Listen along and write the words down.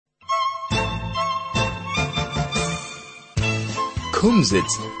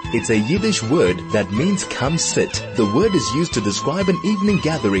Kumzits. It's a Yiddish word that means come sit. The word is used to describe an evening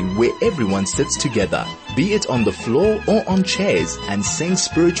gathering where everyone sits together, be it on the floor or on chairs, and sing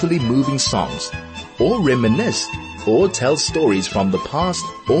spiritually moving songs, or reminisce, or tell stories from the past,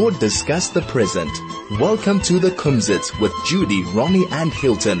 or discuss the present. Welcome to the Kumzits with Judy, Ronnie and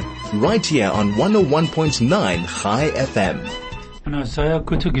Hilton, right here on 101.9 Chai FM. Eine sehr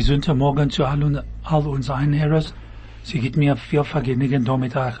gute, gesunde Morgen zu all unseren Einhörers. Sie gibt mir viel Vergnügen, da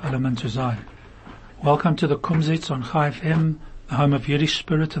mit euch allen zu sein. Welcome to the Kumzits on Chai FM, the home of Yiddish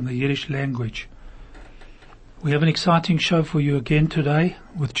spirit and the Yiddish language. We have an exciting show for you again today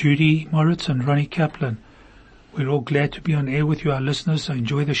with Judy Moritz and Ronnie Kaplan. We're all glad to be on air with you, our listeners, so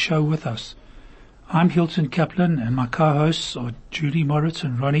enjoy the show with us. I'm Hilton Kaplan, and my co-hosts are Judy Moritz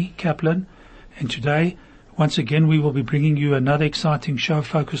and Ronnie Kaplan, and today, once again, we will be bringing you another exciting show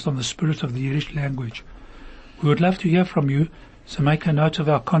focused on the spirit of the Yiddish language. We would love to hear from you, so make a note of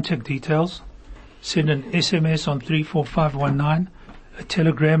our contact details. Send an SMS on 34519, a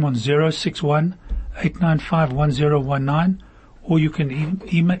telegram on 061-895-1019, or you can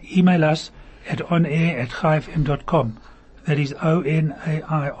email us at onair@chaifm.com. That is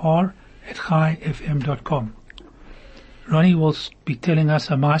ONAIR@chaifm.com. Ronnie will be telling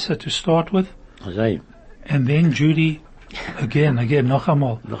us a maisa to start with. Okay. And then Judy, again, noch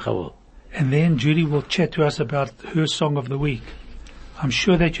einmal. Noch. And then Judy will chat to us about her song of the week. I'm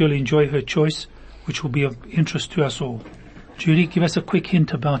sure that you'll enjoy her choice, which will be of interest to us all. Judy, give us a quick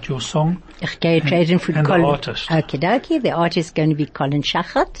hint about your song and the artist. Okay. The artist is going to be Colin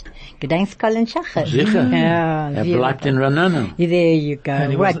Shachat. Gedenkst Colin Shachat? Sicher. Yeah. Bleibt in Ranana. There you go.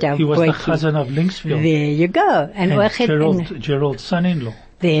 And he was the cousin of Linksfield. There you go. And Gerald's son-in-law.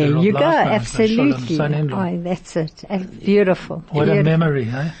 There Gerald you go, absolutely. Oh, that's it. Beautiful. What a memory,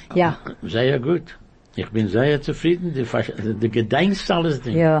 eh? Ja. Sehr gut. Ich bin sehr zufrieden. Die gedenkst alles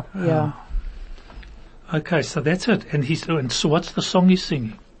Ding. Yeah. Okay, so that's it. And so what's the song he's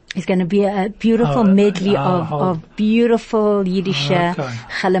singing? It's going to be a beautiful medley of beautiful Yiddish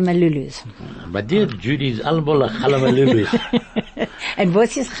chalamalulus. Bei dir, Judy, ist allemaal chalamalulus. And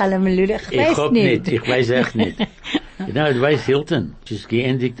what is chalamalulu? Ich weiß echt nicht. Genau, du weißt, Hilton, es ist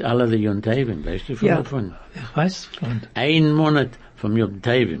geendigt alle die Yom Tovim, weißt du davon? Ich weiß von. 1 Monat vom Yom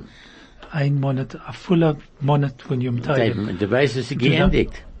Tovim. 1 Monat, ein voller Monat von Yom Tovim. Und du weißt, es ist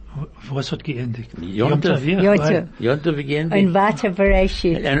geendigt. Was hat geendigt? Yom Tov geendigt. Und weiter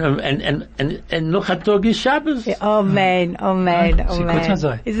Bereshit. Und noch ein Tag ist Shabbos. Oh man.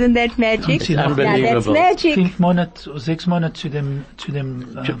 Isn't that magic? Unbelievable. That's magic. 6 Monate zu dem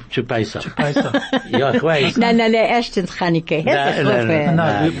zu Pesach. Ja, ich weiß. Nein, erstens Chanukah.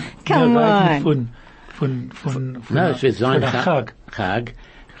 Nein, come on. No, es wird sein Chag.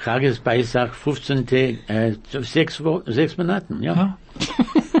 Chag ist Pesach 15 Tage, 6 Monaten, ja.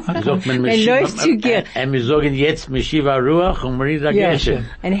 Wir sagen jetzt Meshiva Ruach und Merida Geshe.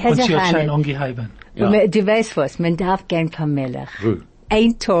 Und sie hat schon angeheben. Du weißt was, man darf gern Kamelech.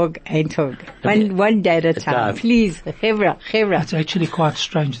 Ein Tag. One day at a time. Please, Chevra. It's actually quite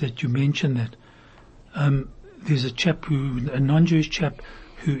strange that you mention that. There's a non-Jewish chap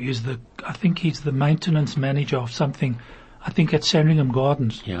who is I think he's the maintenance manager of something, I think at Sandringham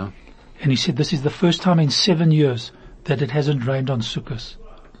Gardens. Yeah. And he said this is the first time in 7 years that it hasn't rained on Sukkot.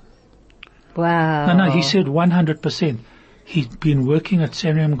 Wow. No, he said 100%. He's been working at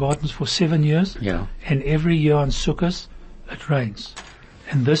Sandringham Gardens for 7 years. Yeah. And every year on Sukkot, it rains.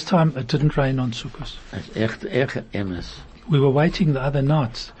 And this time it didn't rain on Sukkot. That's echt emes. We were waiting the other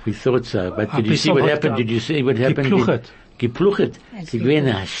nights. We thought so, but did you see what happened? Gepluchet. Sie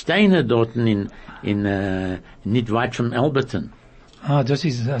gewähnen Steine dort in nicht weit von Alberton. Das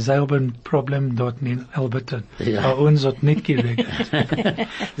ist ein selben Problem dort in Alberton. Ja. Bei uns hat nicht geregnet.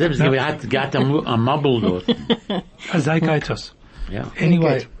 Selbst hat ein Mabel dort. So geht das. Yeah.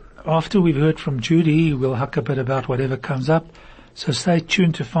 Anyway, after we've heard from Judy, we'll huck a bit about whatever comes up. So stay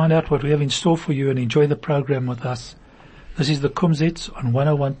tuned to find out what we have in store for you and enjoy the program with us. This is the Kumzits on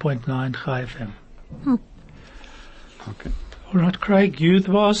 101.9 Chai FM. Okay. All right, Craig, youth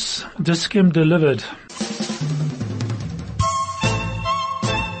was Diskim delivered.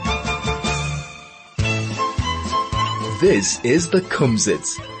 This is the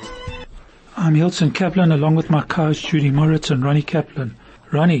Kumzits. I'm Hilton Kaplan along with my co-host Judy Moritz and Ronnie Kaplan.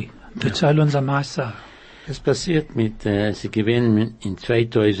 Ronnie, erzähl uns am Maisa. Es passiert sie gewinnen in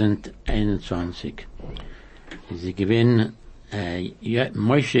 2021. Sie gewinnen,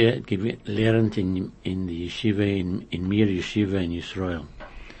 Moshe lernt in die Yeshiva, in Mir Yeshiva in Israel.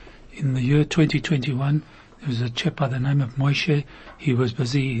 In the year 2021, there was a chap by the name of Moshe. He was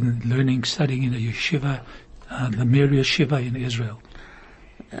busy in studying in a yeshiva, the Mir Yeshiva in Israel.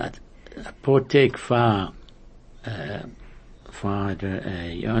 paar Tag vor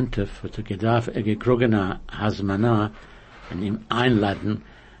der Jontef hat gekriegt eine Hasmana und ihm einladen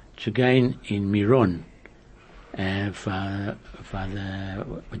zu gehen in Miron für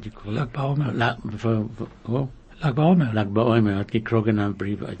what do you call it? Lag Baomer hat gekriegt einen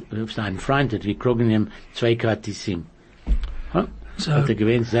Brief, sein Freund hat gekriegt ihm 2 Kartissim. So, hat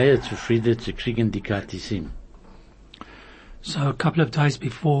gewinnt sehr zufrieden zu kriegen die Kartissim. So a couple of days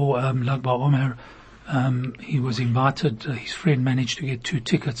before Lag BaOmer, he was invited. His friend managed to get 2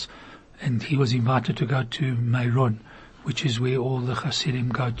 tickets, and he was invited to go to Meron, which is where all the Hasidim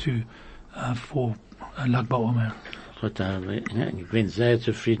go to for Lag BaOmer. Ich bin sehr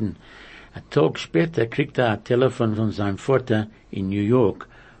zufrieden. Ein Tag später kriegt ein Telefon von seinem Vater in New York.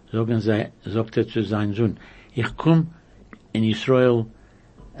 Sagt er zu seinem Sohn, ich komme in Israel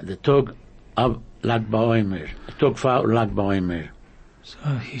the Tag of Lag BaOmer. Tag vor Lag BaOmer. So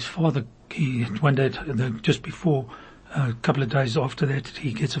his father, one day, just before, a couple of days after that,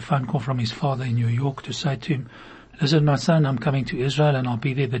 he gets a phone call from his father in New York to say to him, listen, my son, I'm coming to Israel and I'll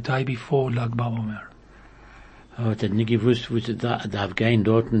be there the day before Lag BaOmer. Hat nicht gewusst, wo sie darf gehen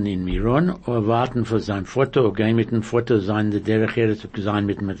dort in Miron, oder warten für sein Vater, oder gehen mit dem Vater sein, der zu sein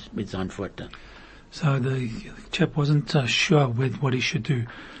mit seinem Vater. So the chap wasn't sure with what he should do.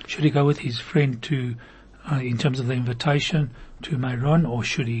 Should he go with his friend to, in terms of the invitation to Meron, or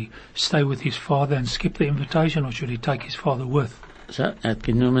should he stay with his father and skip the invitation, or should he take his father with? So, hat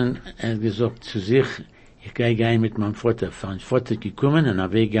gesagt zu sich, ich gehe gehen mit meinem Vater. Mein Vater gekommen und er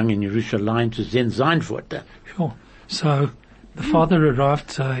gegangen in Jerusalem zu sehen sein Vater. Sure. So the father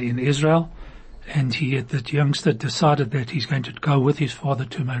arrived in Israel, and the youngster decided that he's going to go with his father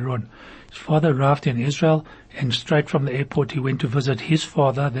to Meron. His father arrived in Israel, and straight from the airport he went to visit his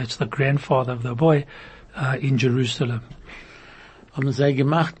father, that's the grandfather of the boy, in Jerusalem. Haben sie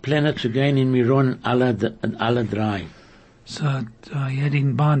gemacht, Pläne zu gehen in Miron, alle 3. So he had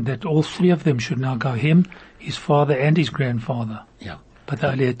in mind that all 3 of them should now go, him, his father, and his grandfather. Yeah. But they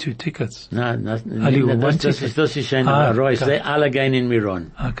only had 2 tickets. No, das ist schon ein Reus. Sie alle gehen in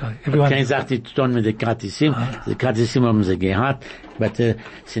Miron. Okay. Everyone. Kein sagt, die tun mit der Kartissim. Die Kartissim haben sie gehabt, aber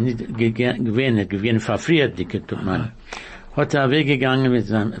sie nicht gewähnt verfriert, die man. Hat weggegangen mit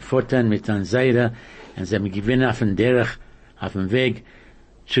seinem Vater, mit seinem Seide, und sie haben gewähnt auf dem Weg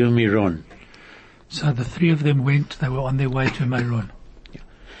zu Miron. So the 3 of them went, they were on their way to Meron.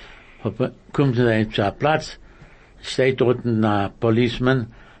 Kommt zu einem Platz, steht dort ein Policeman,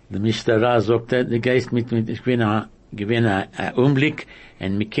 der Mr. Ra sagt, der Geist ich gewinne einen Umblick,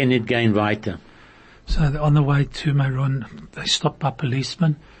 und wir können nicht gehen weiter. So on the way to Meron, they stopped by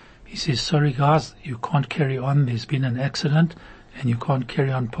policeman. He says, sorry guys, you can't carry on, there's been an accident, and you can't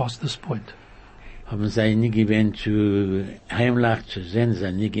carry on past this point. Haben sie nicht gewöhnt zu Heimlach zu sehen, sie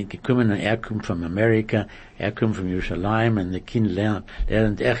sind nicht gekommen, und kommt von Amerika, kommt von Jerusalem, und die Kinder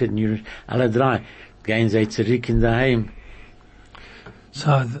lernen echt in Jerusalem, alle 3, gehen sie zurück in der Heim.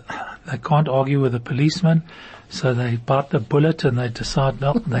 So they can't argue with the policeman, so they bite the bullet and they decide,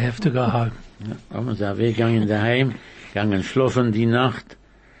 no, they have to go home. Haben sie weggegangen in der Heim, gegangen schlafen die Nacht,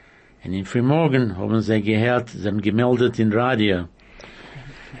 und im Frühmorgen haben sie gehört, sie haben gemeldet in Radio,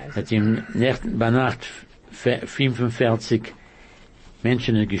 dass bei Nacht 45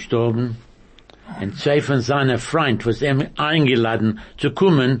 Menschen gestorben, und 2 von seinen Freunden, was eingeladen zu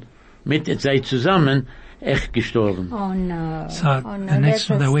kommen, mit sie zusammen, echt gestorben. Oh no. So the next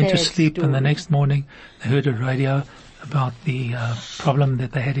they went to sleep, and the next morning they heard a radio about the problem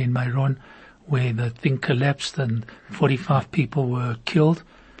that they had in Meron, where the thing collapsed and 45 people were killed,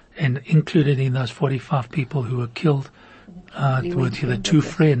 and included in those 45 people who were killed were the 2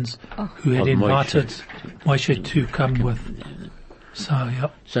 friends who had invited Moshe to come with. So, yeah.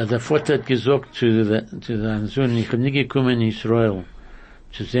 So der Vater hat gesagt zu seinem Sohn, ich bin nicht gekommen in Israel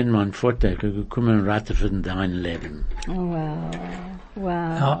zu sehen, mein Vater, ich bin gekommen, Ratte für dein Leben. Wow.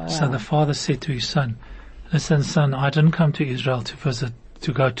 Wow. So the father said to his son, listen son, I didn't come to Israel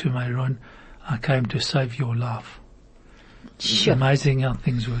to go to Meron, I came to save your life. Sure. It's amazing how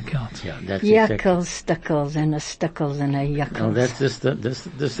things work out. Yeah, that's Yuckles, stuckles, and a stuckles and a yuckles. Oh,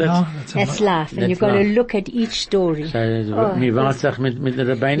 that's life, and you've got to look at each story. Mir war es mit der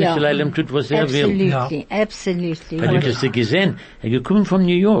Rabbeinu Shalom tut, was will. Absolutely. Weil du hast gesehen, gekommen von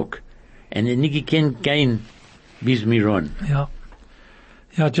New York, und nicht gekannt gehen bis Miron. Yeah.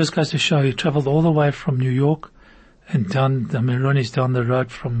 Yeah, it just goes to show he traveled all the way from New York, and the Meron is down the road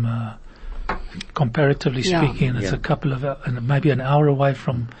from, comparatively speaking, it's a couple of, maybe an hour away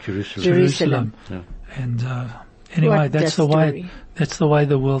from Jerusalem. Yeah. And, anyway, that's the way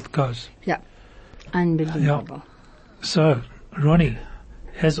the world goes. Yeah. Unbelievable. Yeah. So, Ronnie,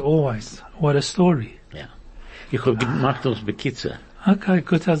 As always, what a story. Ja. Ich hab gemacht das Bekitzer. Okay,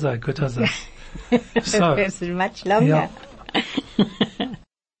 good as I. So, It's much longer. yeah.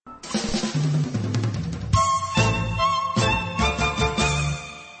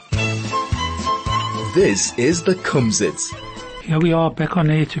 This is the Kumzits. Here we are back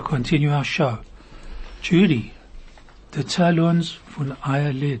on air to continue our show. Judy, the Talons von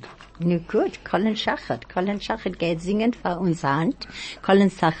Eier Lied. Nu gut, Colin Shachard geht singen for uns Hand.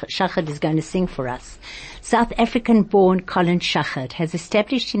 Colin Shachard is going to sing for us. South African-born Colin Shachard has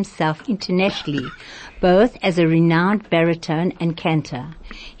established himself internationally, both as a renowned baritone and cantor.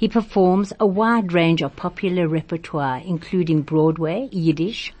 He performs a wide range of popular repertoire, including Broadway,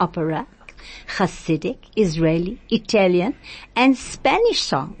 Yiddish, opera, Hasidic, Israeli, Italian, and Spanish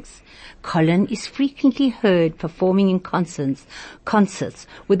songs. Colin is frequently heard performing in concerts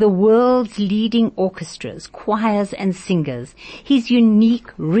with the world's leading orchestras, choirs, and singers. His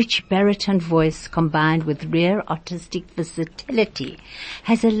unique, rich baritone voice, combined with rare artistic versatility,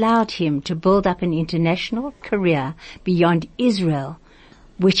 has allowed him to build up an international career beyond Israel,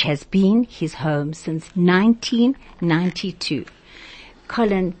 which has been his home since 1992.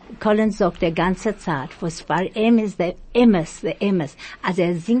 Colin sagt der ganze Zeit, was für ist der Emes,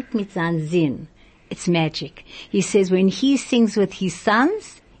 als singt mit seinem Sinn. It's magic. He says when he sings with his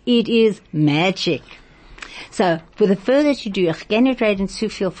sons, it is magic. So, without further ado, ich gehe nicht reden zu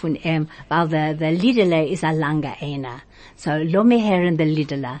viel von weil der Liederle ist ein langer einer. So, lass mich hören der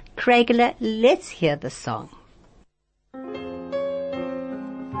Liederle. Craigler, let's hear the song.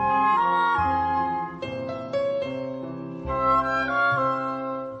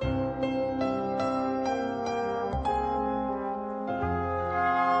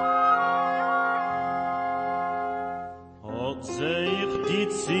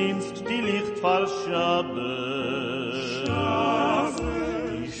 Die Licht verschabe.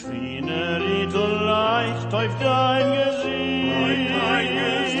 Die Schwine riet und leicht auf dein Gesicht.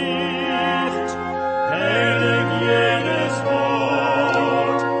 Heilig jedes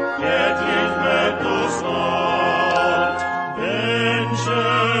Wort, göttlich wird das Wort.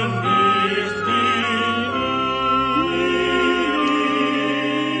 Menschen nicht die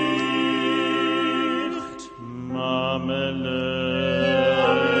Licht. Mamele.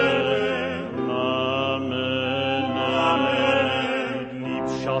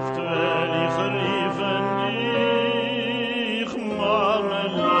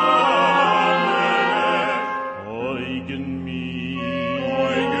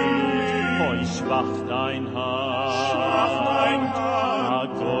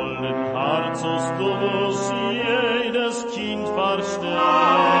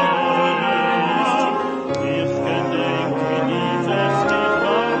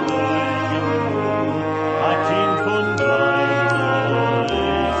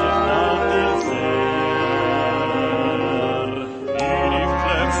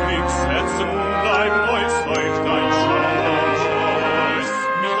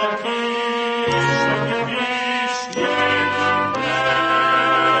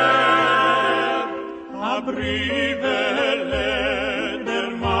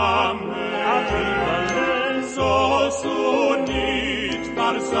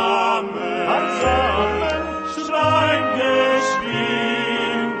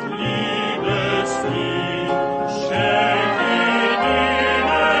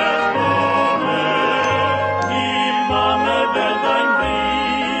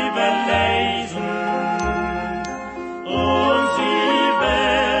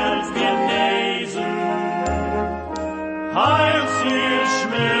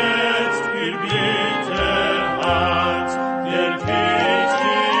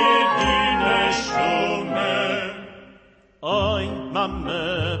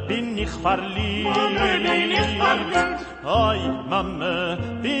 Oi, Mama,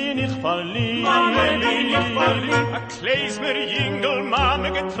 bin ich verliebt. A Kleisner Jingel, Mama,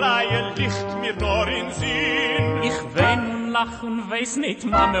 getreie Licht mir nur in Sinn. Ich wein und lach und weiß nicht,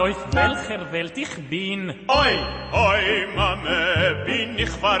 Mama, auf welcher Welt ich bin. Oi, Mama, bin ich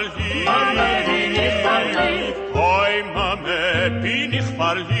verliebt. Oi, Mama, bin ich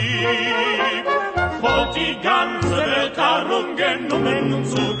verliebt. Holt die ganze Welt herumgenommen und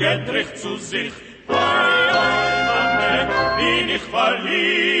zugedreht zu sich. Oi, Mama, bin ich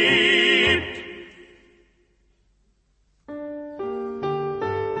verliebt.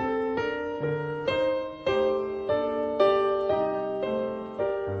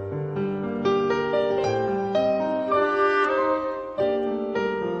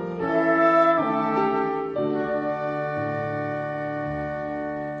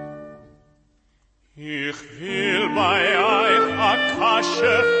 Ich will bei euch a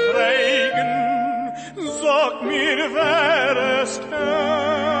Kasche mir wärest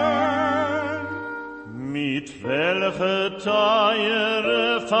Herr. Mit welcher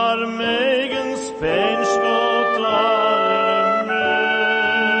teure Vermögens penst Gott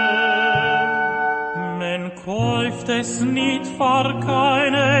Men kauft es nicht für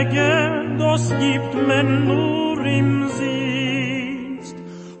keine Geld, das gibt men nur im Sitz.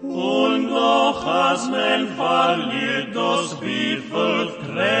 Und doch als men verliert, das wie viel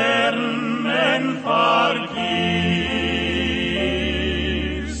Tränen men vergisst.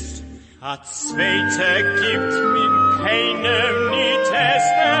 A zweite gibt mir keinem nicht, es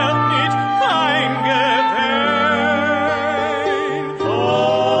hält nicht kein Gewinn.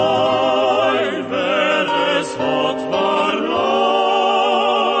 Oi, wer es hat verloren,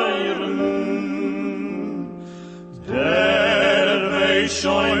 der weiß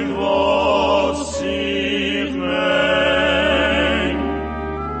schon, was ich mein.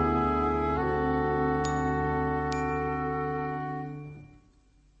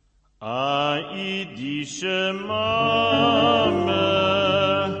 A idische Mama,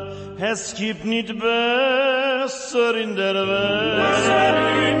 es gibt nicht besser in der Welt.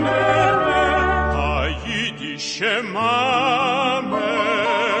 A jüdische Mama,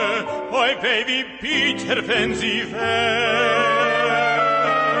 oi Baby Peter, wenn sie wär.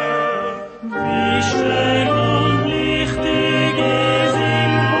 Wie schön und lichtig ist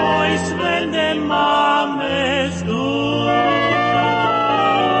im Haus, wenn der Mames du.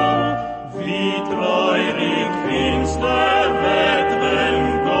 Wie treurig finster wird, wenn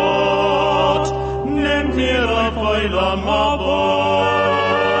Gott nimmt ihr auf Eulam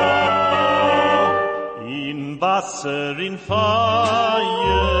in Wasser, in Feuer,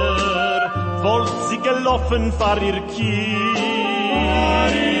 wollt sie gelaufen vor ihr Kind,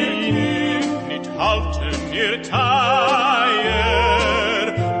 nicht halten ihr Teier,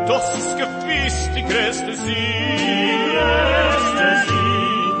 das ist gewiss die größte sie.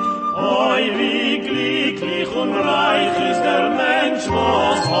 Oi, wie glücklich und reich ist der Mensch,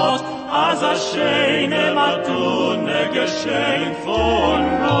 was hat, als a schöne Matune geschenkt von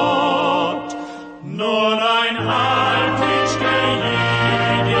Gott. Nur ein Artig der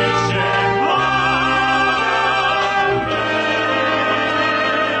jüdische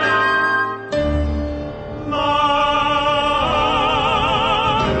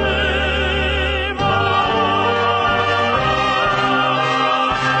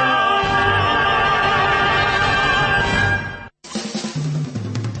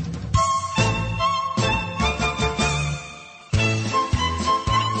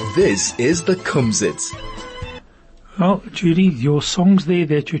This is the Kumzits. Well, Judy, your songs there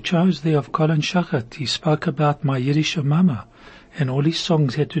that you chose there of Colin Shachat, he spoke about my Yiddish mama, and all his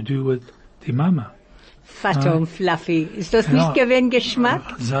songs had to do with the mama. Fatum Fluffy. Ist das nicht gewinn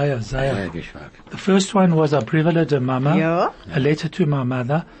Geschmack? Sehr Geschmack. The first one was a Brivele de Mama, Ja. a letter to my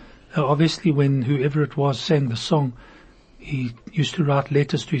mother. Obviously, when whoever it was sang the song, he used to write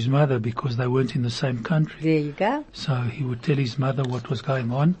letters to his mother because they weren't in the same country. There you go. So he would tell his mother what was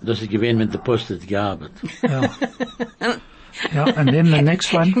going on. Das ist gewesen, wenn der Post hat gearbeitet. Yeah, and then the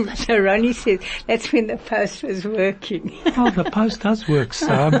next one. So Ronnie says that's when the post was working. Oh, the post does work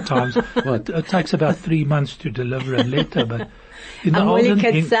sometimes. It takes about 3 months to deliver a letter, but in the olden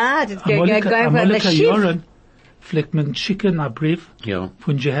Zeit, it's going from the ship. Fliegt man schicken a brief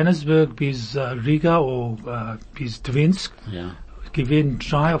von Johannesburg bis Riga oder bis Dwinsk. Ja. Gewesen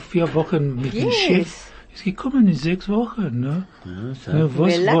 3 oder 4 Wochen mit dem Schiff. Ist gekommen in 6 Wochen, ne? Ja,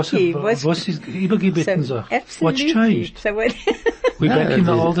 was ist übergebeten so? What's changed? So what? We're back in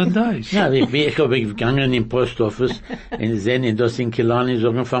the olden days. Ja, ich habe gegangen im Post Office und sehen, dass in Killarney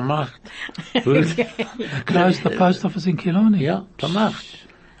sogar vermacht. Closed the post office in Killarney? Ja, vermacht.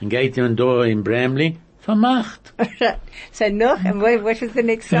 Und geht in da in Bramley, vermacht. So noch, and what was the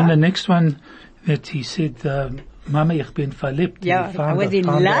next song? And the next one that he said, Mama, ich bin verliebt. Yeah, I was in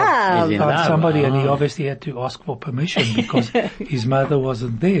love. He found somebody and he obviously had to ask for permission because his mother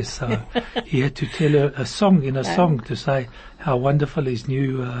wasn't there. So he had to tell her a song to say how wonderful his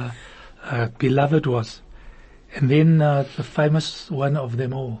new beloved was. And then the famous one of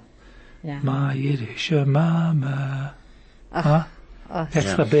them all. Yeah. My Yiddish Mama.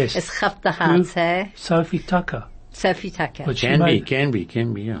 That's the best. Es schafft the heart, hey? Sophie Tucker. Sophie Tucker. But Can be,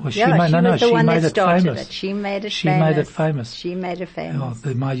 yeah. Well, she was the one that started famous. it. She made it famous.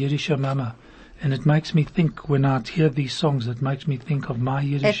 The My Yiddish Mama. And it makes me think, when I hear these songs, it makes me think of my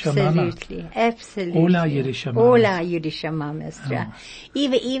Yiddish Mama. Absolutely. All our Yiddish Mamas. All our Yiddish Mamas, yeah.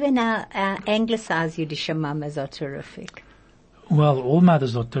 Even our anglicized Yiddish Mamas are terrific. Well, all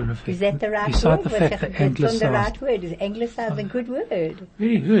mothers are terrific. Is that the right Besides word? the fact that That's the anglicized. right word. Is anglicized a good word?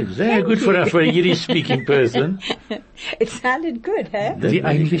 Very good. Very good for a Yiddish speaking person. It sounded good, huh? Die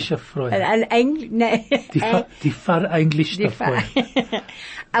englische Freude. Die verenglischte Freude.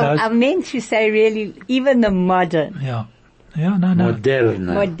 I meant to say really, even the modern. Yeah. Yeah, no.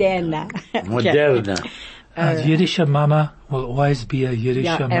 Moderna. A Yiddish mama will always be a Yiddish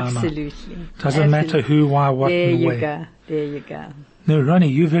mama. Absolutely. Doesn't matter who, why, what, and where. There you go. No, Ronnie,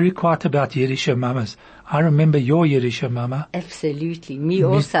 you're very quiet about Yiddish mamas. I remember your Yiddish mama. Absolutely. Me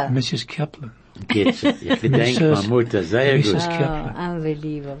also. Mrs. Kaplan. Geht's. Ich bedenke meine Mutter sehr gut. Mrs. Kaplan.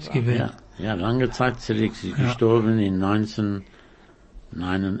 Unbelievable. Ja, lange Zeit zurück. Sie ist gestorben in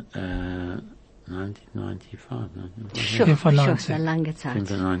 1995. Lange Zeit.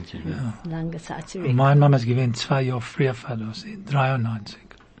 95, ja. Lange Zeit zurück. Meine Mama ist gewesen 2 Jahre früher verloren, in 93.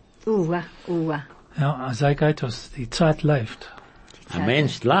 Uwa. Ja, sei geht das, die Zeit läuft. Ein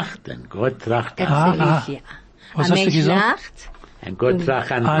Mensch lacht, und Gott tracht Absolutely. Was hast du gesagt? Und Gott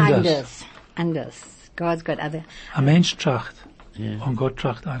tracht Anders. God's got other. Ein Mensch tracht. Und Gott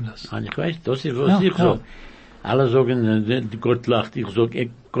tracht anders. Und ich weiß, das ist, was ich sage. Alle sagen, Gott lacht. Ich sage,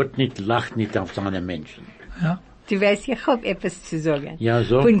 Gott lacht nicht auf seine Menschen. Ja. Du weißt, ich hab etwas zu sagen. Ja,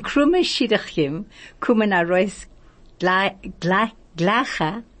 so. Von krummen Schiedachim kommen heraus gleiche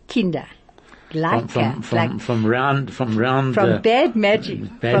Kinder. From bad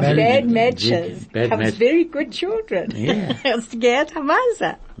magic. Bad matches. Comes very good children. Yeah. Hast du gehört,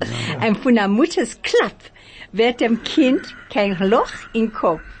 Hamasa? Und von einer Mutters Klapp wird dem Kind kein Loch im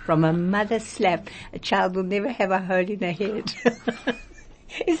Kopf. From a mother's slap, a child will never have a hole in her head.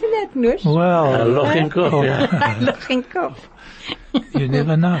 Isn't that nush? Well, a loch in Kopf. A loch in Kopf. You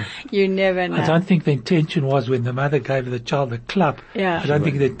never know. You never know. I don't think the intention was when the mother gave the child a clap. Yeah. I don't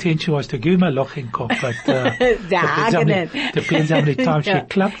think the intention was to give him a loch in Kopf, but depends how many times she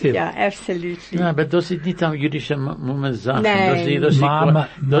clapped him. Yeah, absolutely. Ja, aber das ist nicht eine jüdische Sache. Nein.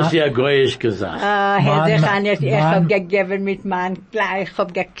 Das ist ja goyisch gesagt. Ich hab gegeben mit ich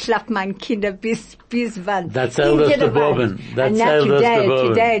hab geklappt meine Kinder bis wann. That's how that's the Bobbin. That's how that's the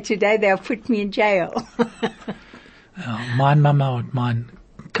Bobbin. Today they'll put me in jail. Ja, mein Mama und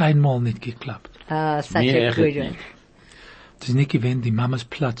keinmal nicht geklappt. Such a good one. Es ist nicht gewesen, die Mamas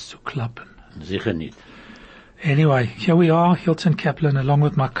Platz zu klappen. Sicher nicht. Anyway, here we are, Hilton Kaplan, along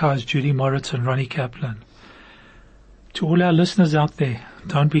with my co-hosts Judy Moritz and Ronnie Kaplan. To all our listeners out there,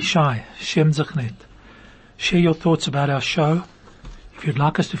 don't be shy. Shem sich nicht. Share your thoughts about our show. If you'd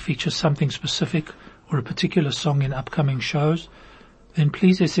like us to feature something specific or a particular song in upcoming shows, then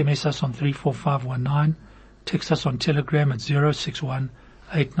please SMS us on 34519. Text us on Telegram at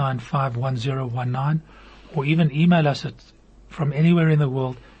 061-895-1019, or even email us from anywhere in the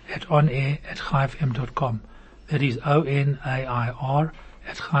world at onair@chaifm.com. That is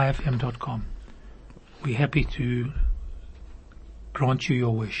ONAIR@chaifm.com. We're happy to grant you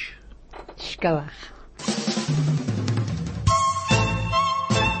your wish. Shkoach.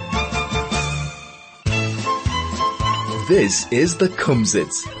 This is the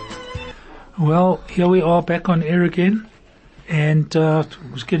Kumzits. Well, here we are back on air again, and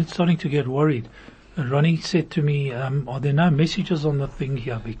was starting to get worried. Ronnie said to me, are there no messages on the thing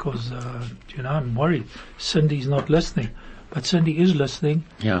here? Because, I'm worried. Cindy's not listening. But Cindy is listening.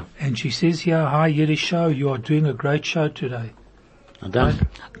 Yeah. And she says here, hi, Yiddish show, you are doing a great show today. Right?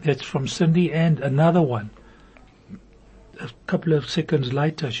 That's from Cindy, and another one. A couple of seconds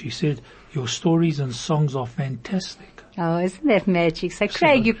later, she said, your stories and songs are fantastic. Oh, isn't that magic? So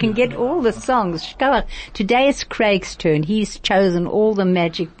Craig, you can get all the songs. Today is Craig's turn. He's chosen all the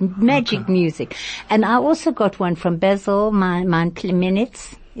magic music. And I also got one from Basil, my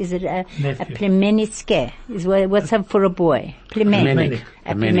Plemenitz. Is it a Plemenitske? What's up for a boy? Plemenik.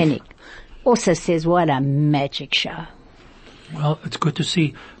 A Plemenik. Also says, what a magic show. Well, it's good to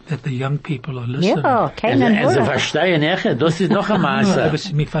see that the young people are listening. Ja, keinen Sie verstehen echt, das ist noch ein Maße. Aber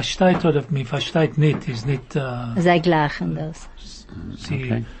mir versteht oder mir versteht nicht, ist nicht, Sie gleichen das.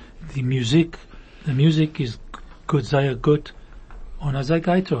 The music is good, sehr gut, und sehr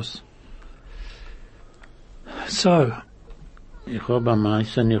geht das. So. Ich habe am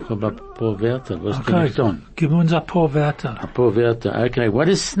meisten, ich habe ein paar Wörter, was kann ich tun? Gib uns ein paar Wörter. Okay, what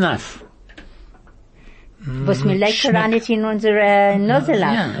is snuff? Was mir legt ran nicht in unsere Nase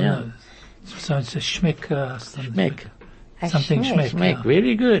lachen. Yeah. So it's a Schmeck. Schmeck. Something Schmeck. Yeah.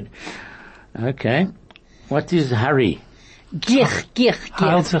 Very good. Okay. What is hurry? Gich.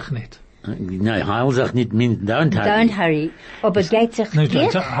 Heil sich nicht. No, heil sich nicht means don't hurry. Don't hurry. Aber geht sich No,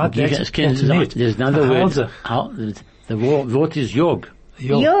 gich? that's There's another word. The word is jog.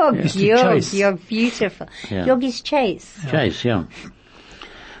 Yog, beautiful. Yeah. Yog is chase. Chase, yeah.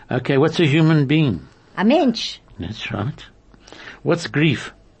 Okay, what's a human being? A mensch. That's right. What's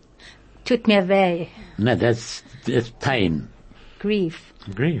grief? Tut mir weh. No, that's pain. Grief.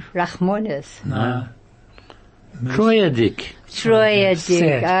 Grief. Rachmonis. No. Troyadik.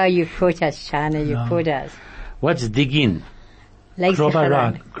 Troyadik. Oh, you put us, Shana, you put us. What's digging?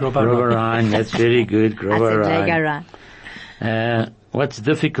 Grobaran. Grobaran, that's very good. Grobaran. What's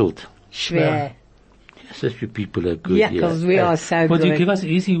difficult? Schwer. Such people are good. Yeah, because we are so But good. you give us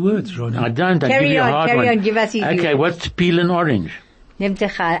easy words, Ronnie. I don't. I Carry give you a on, hard carry one. on, give us easy Okay, words. what's peel an orange? Nehmt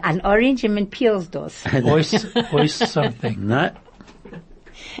dich an orange and man peels those. Ois something. No.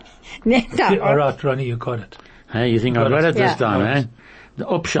 Nehmt dich All right, Ronnie, you got it. Hey, you think I got it this Yeah. time, eh? The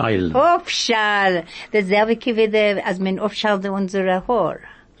Opscheil. Aufschall. Dasselbe wie als man aufschallt unsere Haar.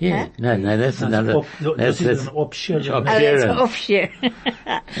 Yeah. No, that's another. This is an option. Op- Oh, that's aufschall.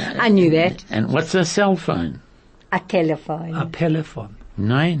 I knew that. And what's a cell phone? A telephone. A telephone.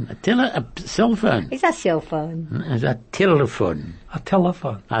 Nine. A cell phone. It's a cell phone. It's a telephone. A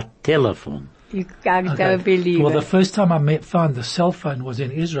telephone. A telephone. You can't don't believe Well, the it. first time I found the cell phone was in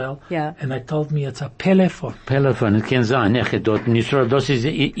Israel. Yeah. And they told me it's a telephone. Telephone. It can sein. Nech, dort in Israel, das ist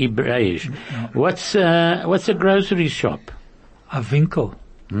Hebräisch. What's a grocery shop? A winkel.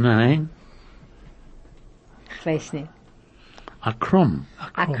 Nein. Ich weiß nicht. A krum.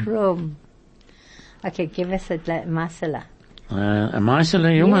 A krum. Okay, give us a masala. A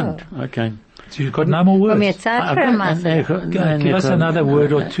meisele jemand. Okay. So you've got no more words. Komm jetzt Zeit für a masala. Give us another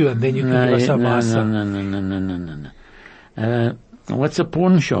word or two and then you can give us a masa. No. What's a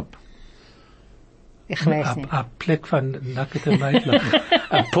pawn shop? Ich weiß nicht. A plek van nackte meidler.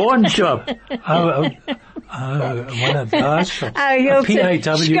 A pawn shop. One of those shops. Oh, you'll say,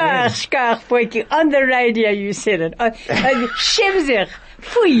 P-A-W-N. schkach, Poiki, on the radio you said it. Schäm sich.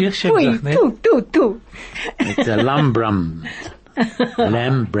 Pfui, Ich schäm pfui, sich, ne? tu. It's a lamb brand.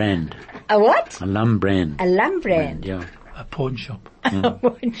 A what? A lamb brand. A lamb brand. Yeah. A pawn shop.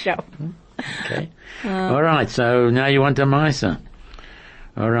 One shop. Okay. All right. So now you want a Meiser.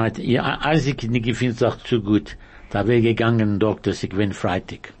 All right. Ja, Isaac nicht gefühlt auch zu gut. Da wäre gegangen, Doktor, ich bin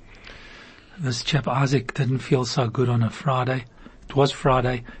Freitag. This chap Isaac didn't feel so good on a Friday. It was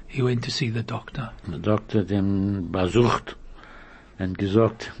Friday. He went to see the doctor. Der Doktor dem besucht und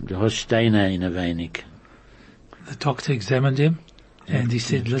gesagt, du hast Steine in ein wenig. The doctor examined him and he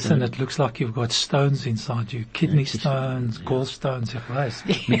said, listen, it looks like you've got stones inside you. Kidney stones, gallstones, ich weiß.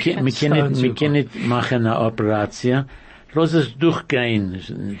 Wir können nicht machen eine Operation. Lass es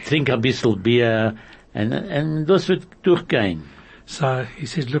durchgehen. Trink ein bisschen Bier und das wird durchgehen. So he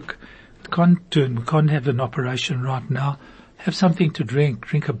said, look, we can't have an operation right now. Have something to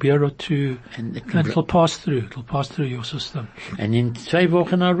drink a beer or two, and it'll pass through your system. Und in 2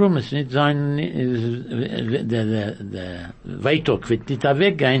 Wochen herum, es nicht sein, der Weitog wird nicht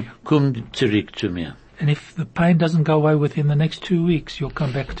weggehen, komm zurück zu mir. And if the pain doesn't go away within the next 2 weeks, you'll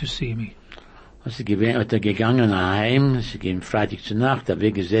come back to see me. Also hat gegangen heim, sie gehen Freitag zur Nacht,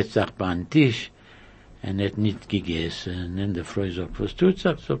 gesetzt sich beim Tisch, und hat nicht gegessen. Und der Frau sagt, was tut's?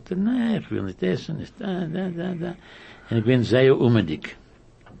 Sagt nein, ich will nicht essen, ist da. Und ich bin sehr unbedingt.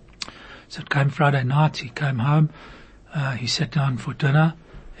 So it came Friday night, he came home, he sat down for dinner,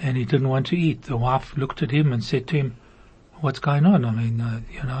 and he didn't want to eat. The wife looked at him and said to him, what's going on? I mean,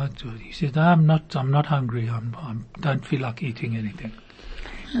 he said, I'm not hungry, I don't feel like eating anything.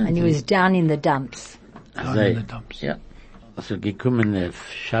 And he was down in the dumps. Down in the dumps. Ja. Also gekommen,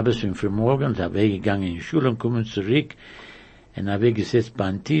 Shabbos und Frühmorgens, weggegangen in die Schule und kommen zurück, und gesetzt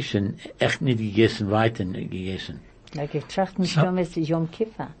beim Tisch und echt nicht gegessen, weiter nicht gegessen. Like ich tracht mich schon mit Yom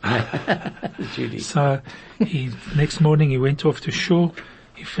Kippur. So next morning he went off to shul,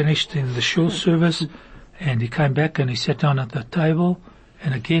 he finished in the shul service, and he came back and he sat down at the table,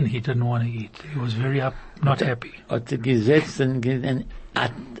 and again he didn't want to eat. He was very not happy. Hat gesetzt und ein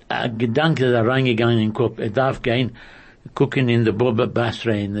Gedanke da reingegangen in den Kopf, darf gehen, gucken in der Boba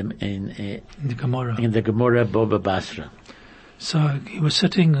Basra, in The Gemara. der Gemara Boba Basra. So he was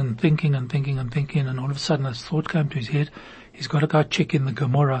sitting and thinking, and all of a sudden this thought came to his head. He's got to go check in the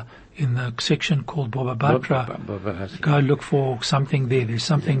Gemara in the section called Baba Batra. Go look for something there. There's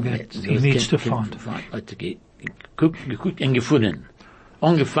something that he needs to find. Hat geguckt und gefunden.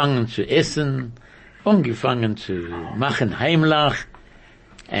 Angefangen zu essen, angefangen zu machen heimlich,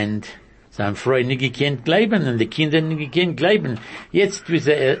 und sein Freund nicht gekannt bleiben, und die Kinder nicht gekannt bleiben. Jetzt ist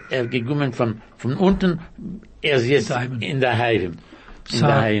gekommen von unten, ist jetzt in der Heim. So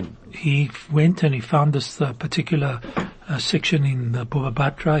he went and he found this particular section in the Baba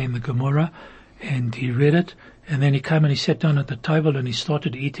Batra, in the Gemara, and he read it, And then he came and he sat down at the table and he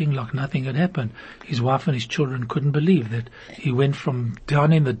started eating like nothing had happened. His wife and his children couldn't believe that he went from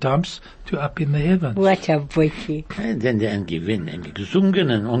down in the dumps to up in the heavens. What a boyki. Und dann der gesungen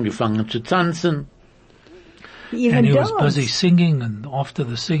und angefangen zu tanzen. Even And he was dance. busy singing, and after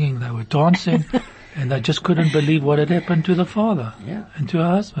the singing they were dancing, and they just couldn't believe what had happened to the father Yeah. and to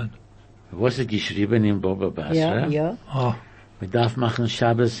her husband. Was ist geschrieben in Baba Basra? Ja, ja. Oh, Wir darf machen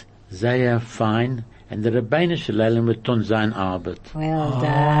Shabbos sehr fein, und der Rabbinische Leilem wird tun sein Arbeit. Well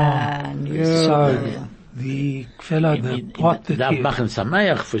done. Yeah. so the fellow, the part Darf machen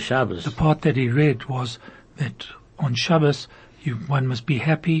Samayach für Shabbos. the part that he read was that on Shabbos one must be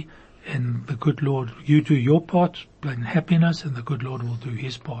happy, and the good Lord, you do your part, bring happiness, and the good Lord will do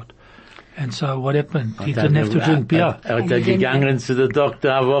his part. And so what happened? He didn't have to drink beer. Er hat gegangen zu der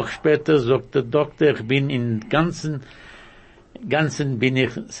Doktor, eine Woche später sagt der Doktor, ich bin in ganzen bin ich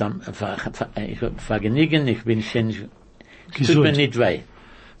vergnügen, ich bin schön, tut mir nicht weh.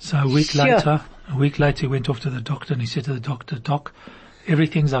 So a week later he went off to the doctor and he said to the doctor, Doc,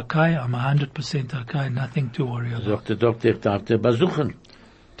 everything's okay, I'm 100% okay, nothing to worry about. Sagt der Doktor, ich darf dir besuchen.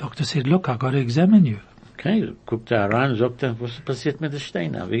 Doctor said, look, I got to examine you. Okay, guckt er rein, sagt er, was passiert mit der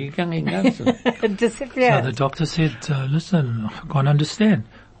Stein? Wie gegangen im Ganzen? So Disappeared. the doctor said, listen, I can't understand.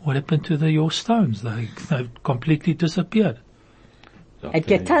 What happened to your stones? They've completely disappeared. It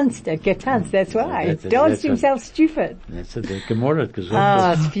getanzt, that's why. That's- It danced that's himself stupid. Jetzt hat der Gemorra gesagt,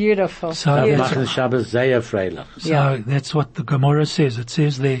 Oh, it's beautiful. So wir that's, machen Shabbos sehr freilich. so that's what the Gemara says. It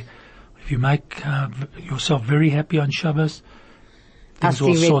says there, if you make yourself very happy on Shabbos, things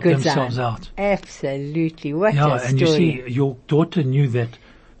will As die sort wird gut themselves sein. out. Absolutely. What Yeah, a and you story. see, your daughter knew that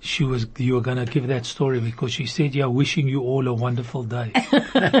you were going to give that story because she said, yeah, wishing you all a wonderful day.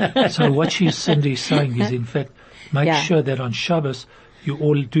 So what Cindy's saying is, in fact, make Yeah. sure that on Shabbos, you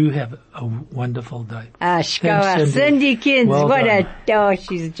all do have a wonderful day. Shkoa, Thanks, Cindy Kins, Well what done.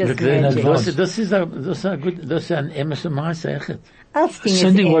 she's just in magic. advance. Das ist ein MSMI Sechet.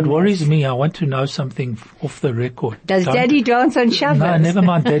 Cindy, what worries me, I want to know something off the record. Does Don't- Daddy dance on Shabbos? No, never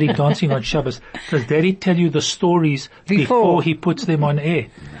mind Daddy dancing on Shabbos. Does Daddy tell you the stories before he puts them on air?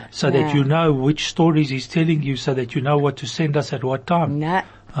 So that you know which stories he's telling you, so that you know what to send us at what time? No.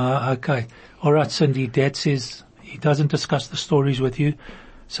 Okay. All right, Cindy. Dad says he doesn't discuss the stories with you,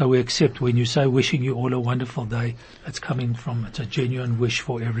 so we accept when you say wishing you all a wonderful day. It's a genuine wish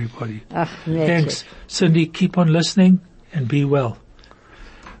for everybody. Ach, magic. Thanks, Cindy. Keep on listening and be well.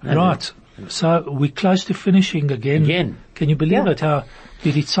 Right. So we're close to finishing again. Can you believe Yeah. it? How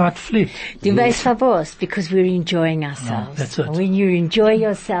did die Zeit fliegt? Du weißt was? Because we're enjoying ourselves. that's it. When you enjoy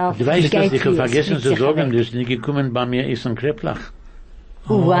yourself, Du weißt, dass geht ich dir vergessen es zu mit sich sagen, weg. du bist nicht gekommen bei mir, ist ein Kreplach.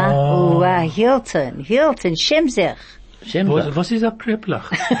 Uwa, Hilton, schäm sich. Was ist ein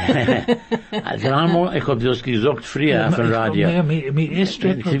Kreplach? Dreimal, ich hab das gesagt früher auf dem Radio. Mir ist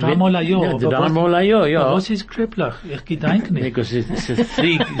Kreplach dreimal ein Jahr. Dreimal ein Jahr, ja. Was ist Kreplach? Ich gedenke nicht. Because it's a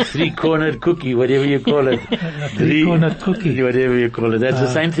three-cornered cookie, whatever you call it. Three-cornered cookie. Whatever you call it. That's the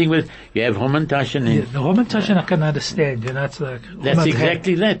same thing with, you have Homentaschen Yeah, and the Homentaschen I can understand, it's like... that's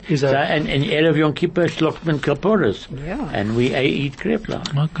exactly that. Is So, a- and Erev Yom Kippur schluckt man Kaporas. Yeah. And we eat Kreplach.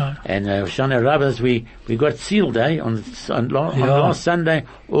 Okay. And Shana Rabbis, we got sealed, on last Sunday,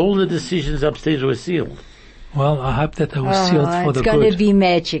 all the decisions upstairs were sealed. Well, I hope that they were sealed for the It's going to good. be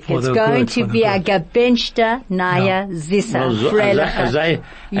magic. For It's the going good, to for the be a good. gebenchter, naja, Zissa, Freiliche.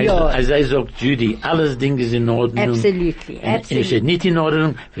 Ja. As I sagt Judy, alles Ding ist in Ordnung. Absolutely, Und es ist absolutely. nicht in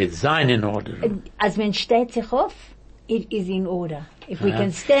Ordnung, wird sein in Ordnung. As man steht sich auf, it is in order. If we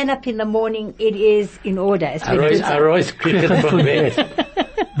can stand up in the morning, it is in order. Es wird gut sein. Arois kriegen von Bett.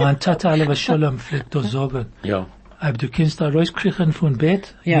 Mein Tata Aleva Shalom pflegt das sagen. Ja. Aber du kannst da rauskriegen von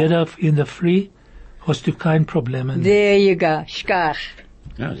Bett, Ja. jeder in der Früh, hast du kein Problem. There you go, schkach.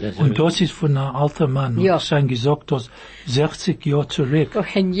 Ja, das Und das ist von einem alten Mann. Ja. Ich habe gesagt, dass 60 Jahre zurück.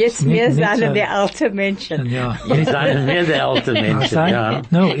 Und jetzt Nicht- wir nicht sind so- die alten Menschen. Ja. Jetzt sind wir die alten Menschen, ja.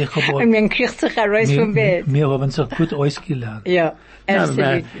 No, ich habe... Und man kriegt sich heraus vom Bett. Wir haben sich gut ausgelernt. Ja,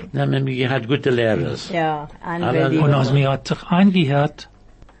 absolutely. Na, man hat gute Lehrer. Ja, Und unbelievable. als wir hat sich eingehört,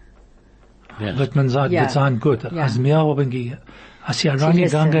 Ja. wird man sagen, Ja. wird sein gut. Ja. Als wir haben als sie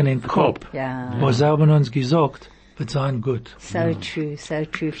reingegangen in den Kopf, Ja. wo sie haben uns gesagt, wird sein gut. So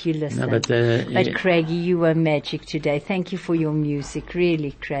true, if you listen. No, but, But Craigie, you were magic today. Thank you for your music.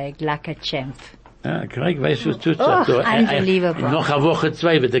 Really, Craig, like a champ. Craig, weißt du, was tut Oh, das? unbelievable. Noch eine Woche,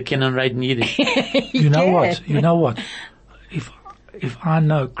 2 wird er können reden Jiddisch. You know what? If if I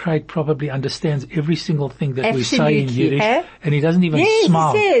know, Craig probably understands every single thing that we say in Absolutely, Yiddish, huh? and he doesn't even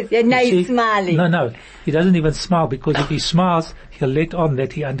smile. Yes, yes. No, You he's see? smiling. No, he doesn't even smile, because if he smiles, he'll let on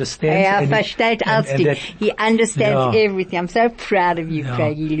that he understands. Ja, and versteht alles. that- He understands Yeah. everything. I'm so proud of you, Yeah.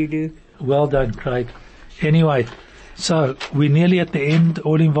 Craigie Lulu. Well done, Craig. Anyway, so we're nearly at the end,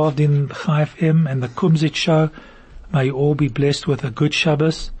 all involved in Chai FM and the Kumzits show. May you all be blessed with a good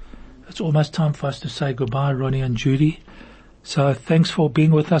Shabbos. It's almost time for us to say goodbye, Ronnie and Judy. So thanks for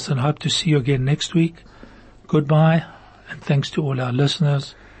being with us, and hope to see you again next week. Goodbye, and thanks to all our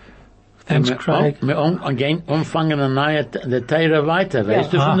listeners. Thanks, Craig. Wir umfangen eine neue, der Teire weiter,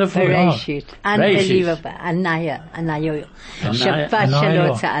 weißt du, von der Früh? Bereshit. Unbelievable. Anaya. Shabbat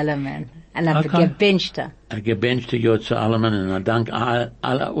shalom zu allen. Und ein gebenchter. Ein gebenchter Jahr zu allem, und ein Dank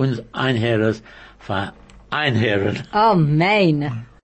alle uns Einherres für Einherren. Amen.